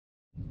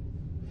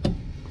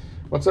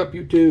What's up,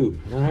 YouTube?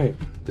 All right,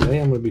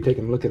 today I'm going to be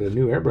taking a look at a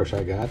new airbrush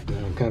I got.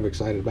 I'm kind of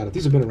excited about it.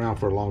 These have been around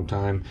for a long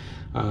time,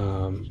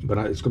 but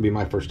it's going to be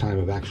my first time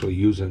of actually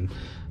using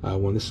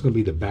one. This is going to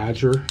be the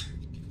Badger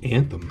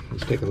Anthem.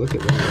 Let's take a look at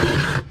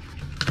that.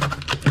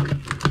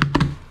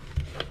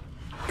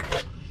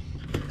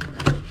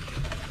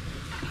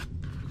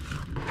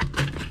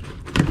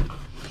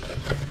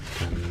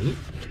 Kind of neat.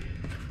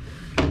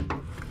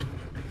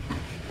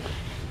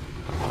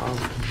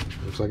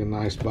 Looks like a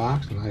nice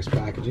box, nice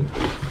packaging.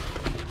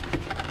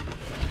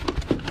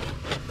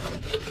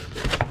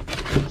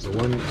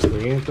 It's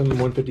the Anthem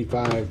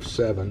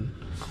 155-7.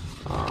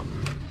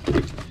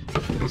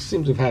 It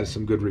seems to have had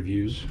some good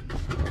reviews,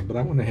 but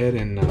I went ahead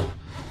and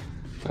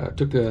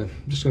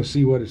just going to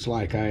see what it's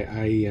like.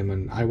 I am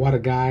an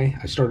Iwata guy.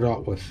 I started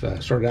out with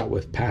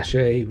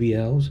Pache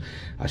VLs.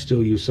 I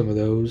still use some of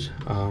those,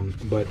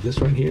 but this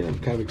one here, I'm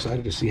kind of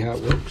excited to see how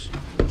it works.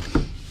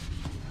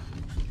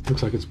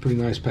 Looks like it's a pretty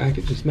nice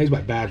package. It's made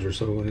by Badger,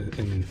 so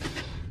and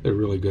they're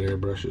really good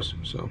airbrushes.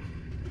 So.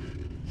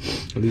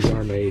 And these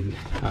are made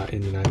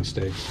in the United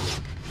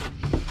States.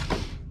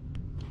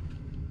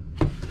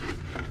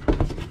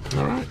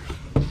 All right,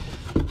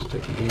 let's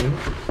take a gander.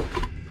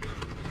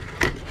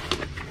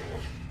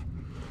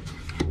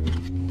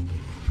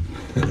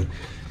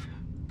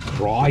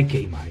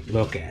 Crikey, mate,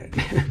 look at it.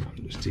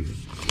 I'm just teasing.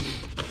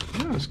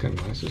 Oh, it's kind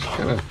of nice.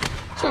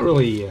 It's not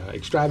really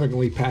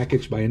extravagantly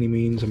packaged by any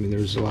means. I mean,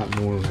 there's a lot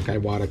more. Like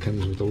Iwata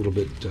comes with a little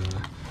bit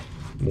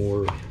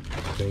more, I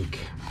think.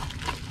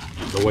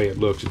 The way it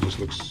looks, it just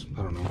looks,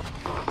 I don't know.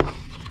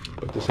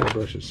 But this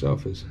airbrush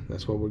itself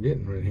that's what we're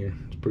getting right here.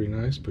 It's pretty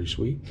nice, pretty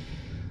sweet.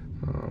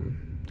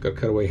 Got a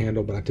cutaway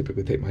handle, but I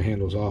typically take my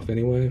handles off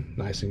anyway.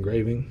 Nice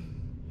engraving.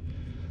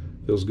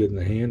 Feels good in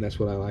the hand. That's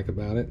what I like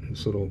about it.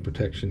 This little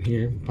protection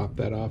here. Pop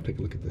that off, take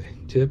a look at the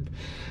tip.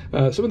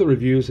 Some of the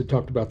reviews have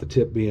talked about the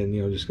tip being,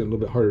 just a little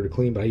bit harder to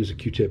clean, but I use a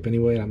Q-tip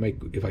anyway.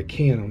 If I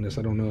can on this,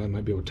 I don't know, I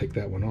might be able to take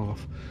that one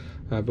off.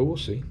 But we'll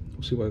see.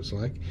 We'll see what it's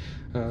like.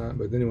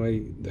 But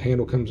anyway, the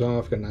handle comes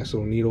off. Got a nice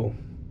little needle.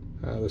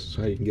 This is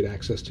how you can get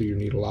access to your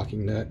needle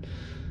locking nut.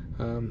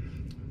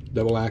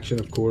 Double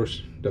action, of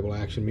course. Double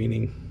action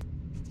meaning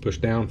push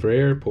down for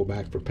air, pull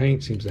back for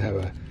paint. Seems to have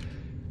a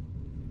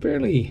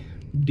fairly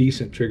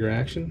decent trigger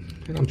action.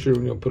 And I'm sure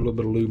we'll put a little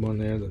bit of lube on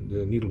there,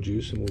 the needle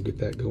juice, and we'll get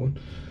that going.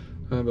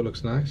 But it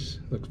looks nice.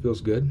 Feels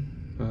good.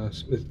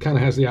 It kind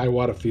of has the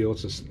Iwata feel.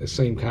 It's the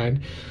same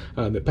kind.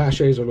 The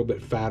Paches are a little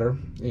bit fatter,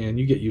 and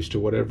you get used to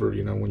whatever,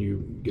 when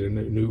you get a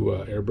new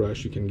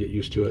airbrush, you can get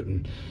used to it.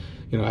 And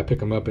I pick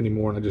them up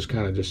anymore, and I just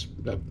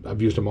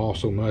I've used them all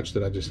so much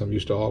that I'm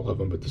used to all of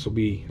them. But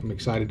I'm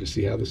excited to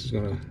see how this is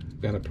how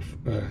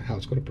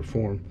it's gonna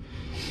perform.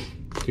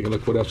 Take a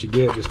look what else you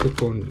get. Just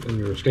look in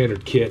your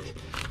standard kit.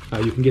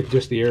 You can get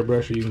just the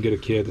airbrush, or you can get a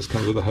kit. This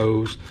comes with a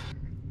hose.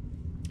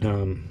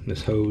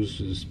 This hose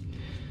is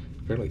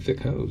fairly thick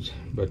hose,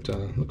 but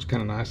looks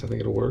kind of nice. I think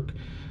it'll work.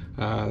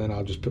 Then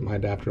I'll just put my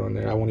adapter on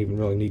there. I won't even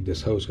really need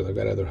this hose because I've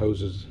got other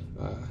hoses.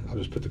 I'll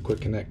just put the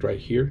quick connect right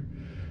here,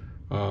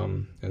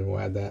 and we'll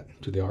add that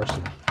to the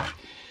arsenal.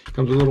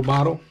 Comes with a little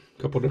bottle,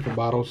 a couple different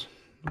bottles.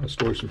 I'll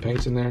store some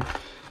paints in there.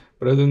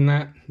 But other than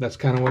that, that's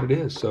kind of what it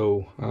is.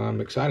 So I'm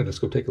excited. Let's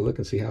go take a look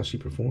and see how she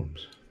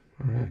performs.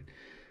 All right,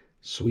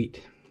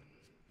 sweet.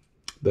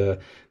 This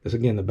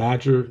again, the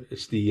Badger.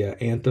 It's the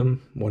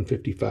Anthem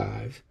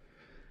 155.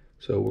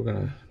 So we're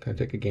gonna kind of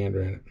take a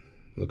gander at it.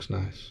 Coupler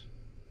nice.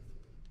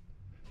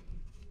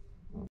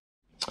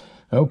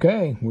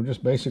 Okay, we're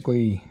just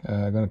basically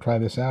gonna try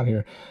this out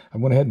here. I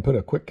went ahead and put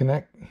a quick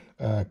connect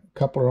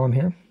coupler on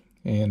here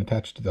and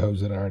attached to the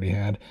hose that I already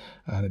had.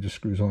 It just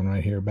screws on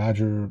right here.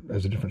 Badger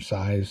is a different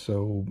size,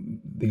 so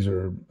these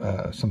are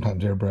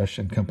sometimes airbrush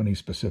and company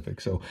specific.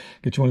 So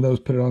get you one of those,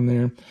 put it on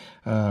there.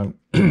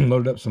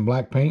 Loaded up some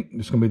black paint.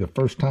 This is gonna be the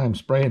first time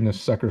spraying this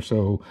sucker,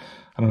 so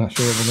I'm not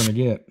sure what we're gonna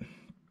get.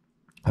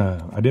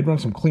 I did run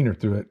some cleaner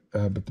through it,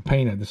 but the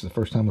paint, this is the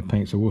first time with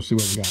paint, so we'll see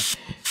what we got.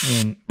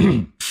 And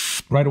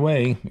right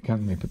away, let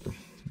me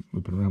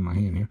whip it around my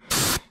hand here.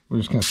 We're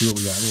just kind of see what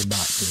we got. Little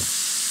dots here.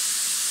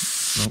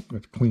 Nope,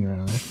 got the cleaner out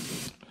of there.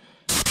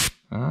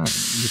 All right,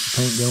 get the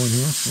paint going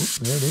here. Oh,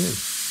 there it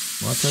is.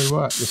 Well, I'll tell you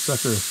what, this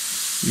sucker,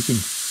 you can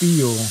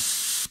feel.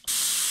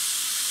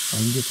 I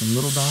can get some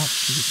little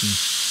dots.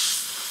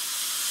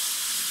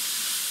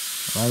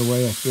 Right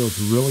away, it feels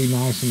really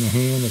nice in the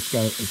hand. It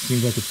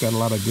seems like it's got a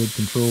lot of good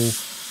control. You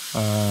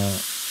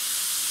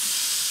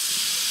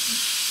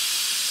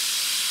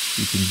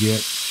can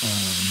get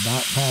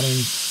dot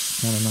patterns,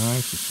 kind of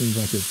nice. It seems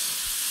like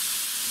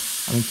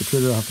I think the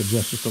trigger, I'll have to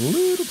adjust just a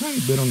little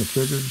tiny bit on the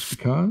trigger just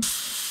because.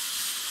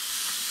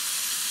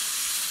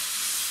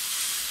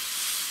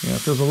 Yeah,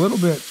 it feels a little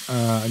bit,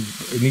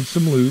 it needs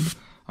some lube.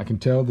 I can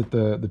tell that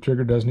the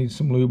trigger does need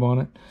some lube on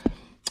it.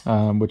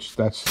 Which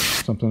that's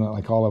something that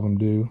like all of them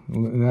do,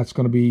 and that's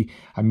going to be,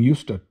 I'm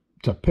used to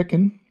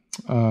picking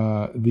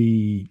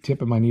the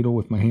tip of my needle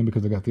with my hand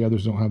because I got the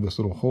others don't have this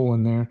little hole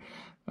in there.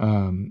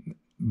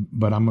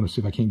 but I'm going to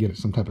see if I can't get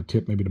some type of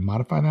tip maybe to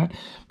modify that.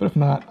 But if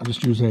not, I'll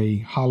just use a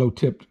hollow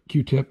tipped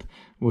Q-tip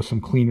with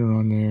some cleaner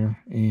on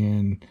there,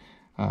 and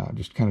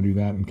just kind of do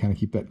that and kind of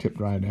keep that tip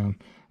dry down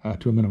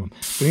to a minimum.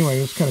 But anyway,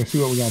 let's kind of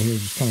see what we got here.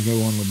 Just kind of go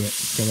on a little bit.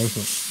 Okay, there's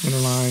the inner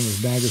line,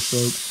 there's dagger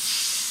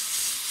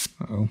strokes.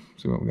 Uh-oh,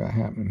 see what we got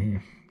happening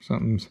here.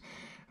 Something's,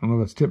 I don't know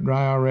if it's tip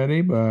dry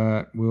already,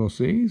 but we'll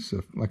see.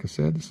 So like I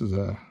said, this is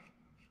a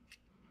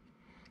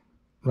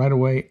right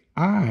away.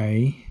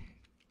 I'm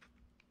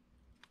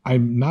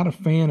not a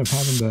fan of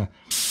having to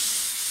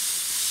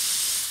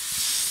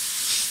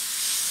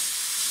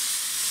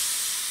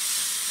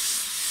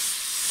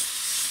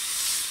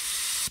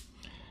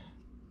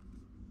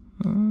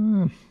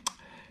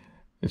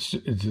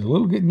it's a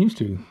little getting used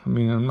to. I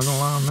mean, I'm not gonna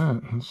lie on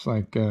that. It's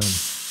like it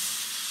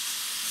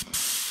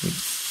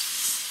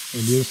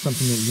is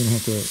something that you're gonna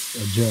have to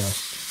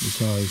adjust,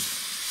 because it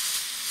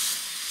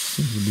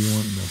seems to be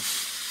wanting to.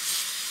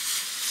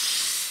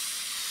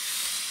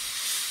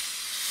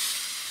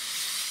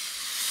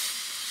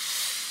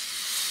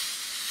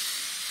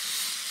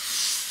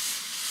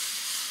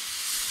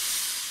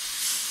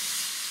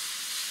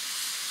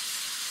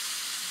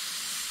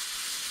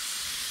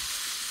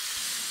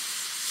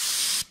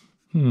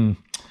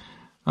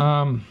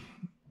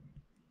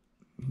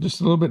 Just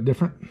a little bit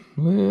different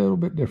than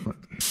what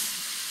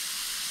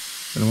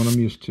I'm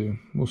used to.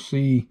 We'll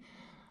see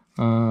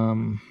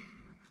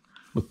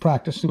with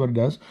practice, see what it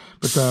does.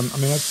 But I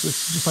mean, it's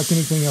just like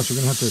anything else. You're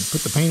gonna have to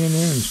put the paint in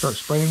there and start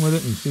spraying with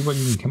it and see what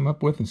you can come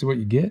up with and see what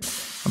you get.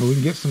 I mean, we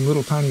can get some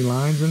little tiny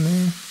lines in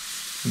there.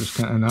 I'm just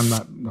kind of, and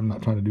I'm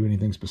not trying to do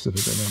anything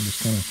specific right now. I'm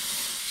just kind of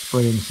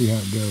spraying to see how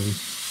it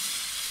goes.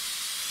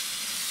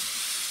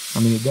 I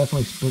mean, it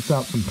definitely puts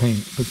out some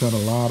paint, puts out a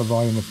lot of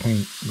volume of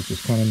paint, which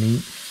is kind of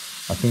neat.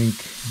 I think,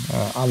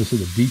 obviously,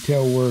 the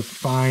detail work,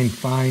 fine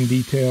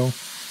detail.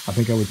 I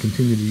think I would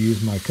continue to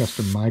use my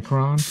custom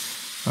micron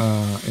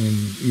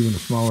and even a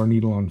smaller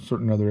needle on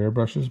certain other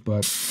airbrushes.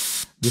 But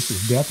this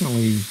is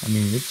definitely, I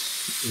mean,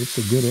 it's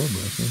a good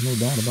airbrush. There's no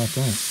doubt about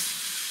that.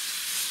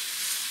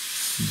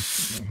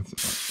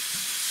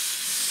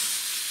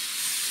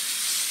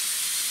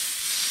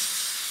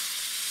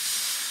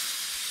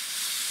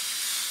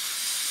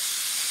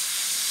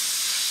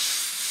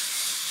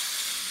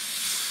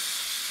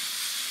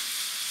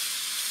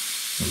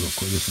 Real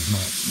quick, this is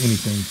not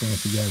anything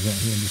fancy, guys, out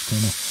here. I'm just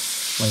kind of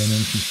laying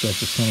in some stuff,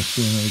 just kind of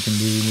seeing what we can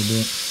do a little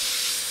bit.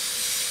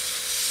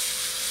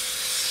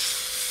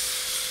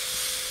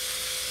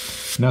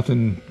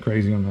 Nothing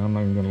crazy on that. I'm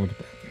not even going to look at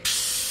that.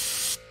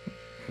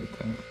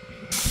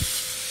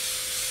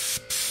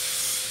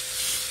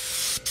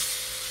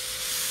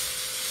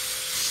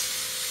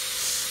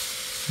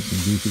 Some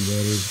goofy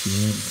letters if you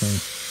want, kind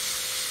of.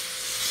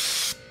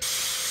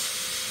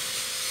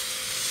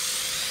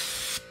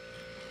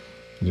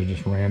 They're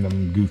just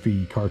random,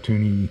 goofy,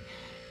 cartoony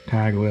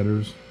tag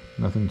letters.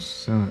 Nothing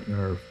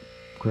or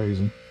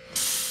crazy.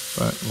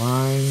 But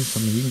lines,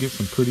 I mean, you can get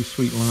some pretty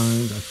sweet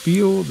lines. I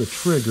feel the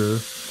trigger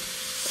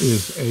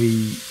is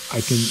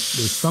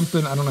there's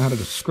something, I don't know how to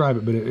describe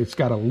it, but it's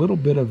got a little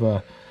bit of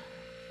a,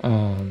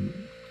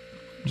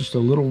 just a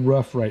little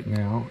rough right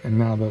now. And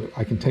now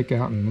I can take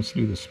out, and let's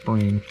do the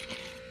spring.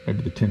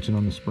 Maybe the tension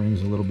on the spring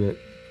is a little bit,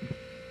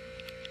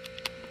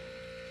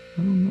 I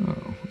don't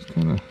know. It's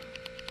kind of,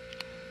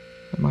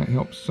 that might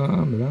help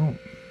some, but I'm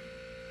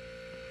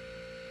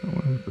not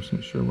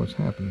 100% sure what's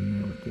happening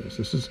there with this.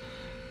 This is,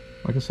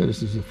 like I said,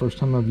 this is the first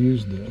time I've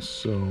used this,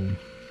 so I'm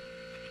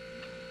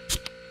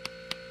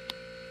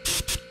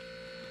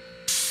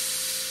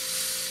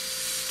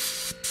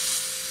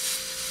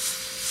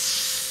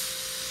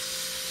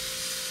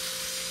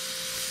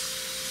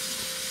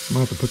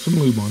gonna have to put some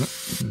lube on it.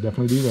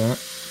 Definitely do that.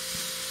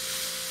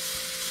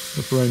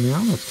 But for right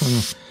now, that's kind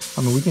of,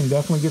 I mean, we can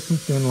definitely get some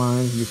thin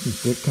lines, get some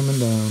thick coming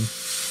down.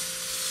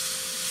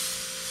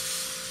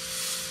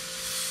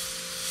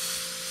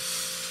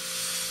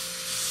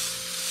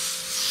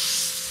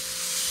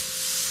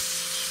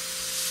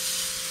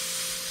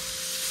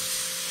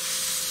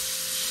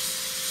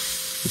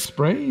 The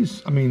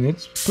sprays, I mean,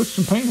 it's put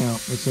some paint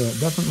out. It's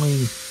definitely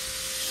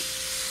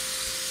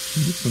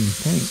get some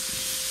paint.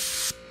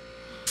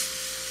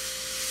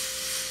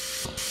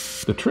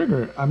 The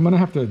trigger, I'm going to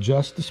have to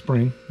adjust the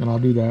spring, and I'll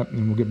do that,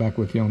 and we'll get back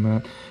with you on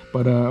that.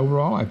 But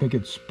overall, I think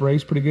it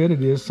sprays pretty good.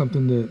 It is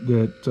something that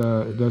it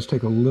does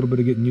take a little bit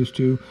of getting used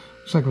to.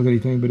 It's like with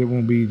anything, but it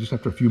won't be just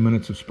after a few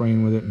minutes of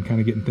spraying with it and kind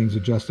of getting things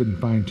adjusted and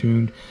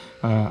fine-tuned.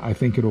 I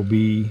think it'll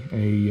be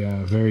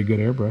a very good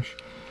airbrush.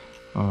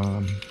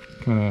 Kind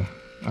of,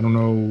 I don't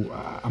know,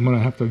 I'm going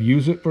to have to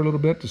use it for a little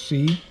bit to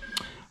see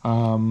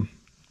how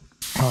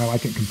I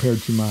like it compared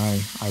to my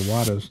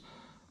Iwatas.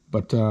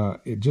 But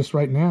it just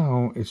right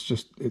now, it's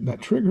just that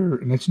trigger,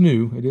 and it's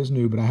new. It is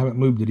new, but I haven't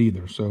lubed it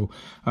either. So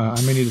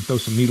I may need to throw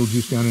some needle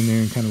juice down in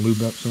there and kind of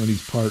lube up some of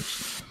these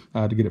parts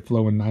to get it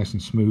flowing nice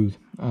and smooth.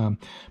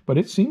 But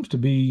it seems to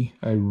be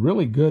a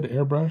really good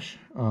airbrush.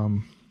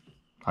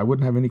 I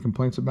wouldn't have any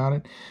complaints about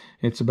it.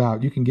 It's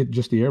about, you can get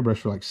just the airbrush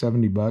for like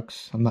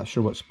 $70. I'm not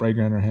sure what spray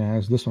grinder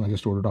has. This one I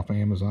just ordered off of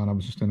Amazon. I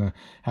was just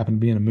happened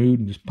to be in a mood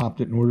and just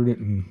popped it and ordered it,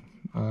 and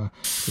to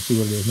see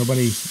what it is.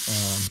 Nobody,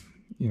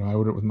 you know, I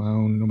ordered it with my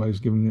own. Nobody's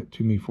giving it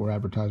to me for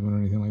advertisement or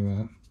anything like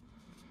that.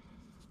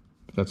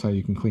 But that's how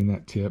you can clean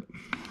that tip.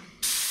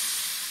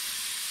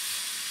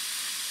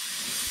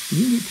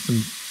 You can get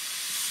some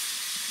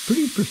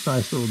pretty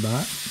precise little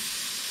dots.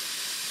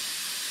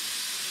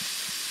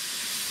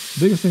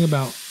 The biggest thing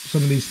about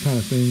some of these kind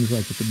of things,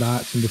 like with the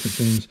dots and different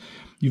things,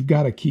 you've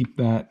got to keep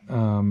that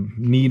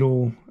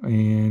needle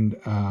and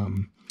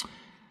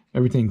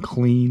everything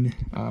clean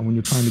when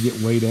you're trying to get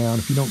way down.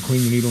 If you don't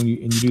clean the needle and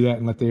you do that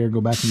and let the air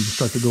go back and you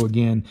start to go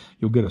again,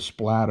 you'll get a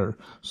splatter.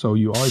 So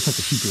you always have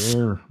to keep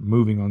your air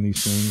moving on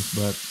these things,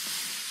 but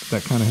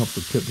that kind of helps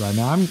the tip dry.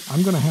 Now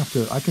I'm going to have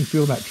to, I can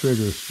feel that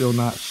trigger is still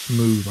not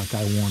smooth like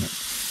I want it.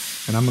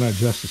 And I'm going to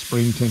adjust the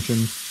spring tension.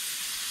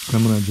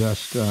 I'm going to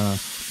adjust,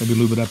 maybe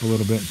lube it up a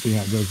little bit and see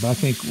how it goes. But I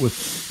think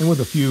with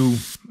a few,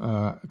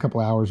 a couple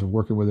hours of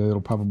working with it,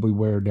 it'll probably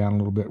wear down a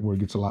little bit where it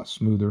gets a lot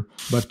smoother.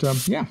 But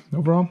yeah,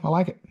 overall, I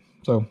like it.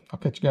 So I'll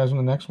catch you guys on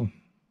the next one.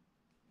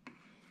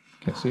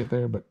 Can't see it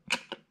there, but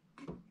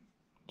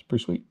it's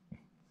pretty sweet.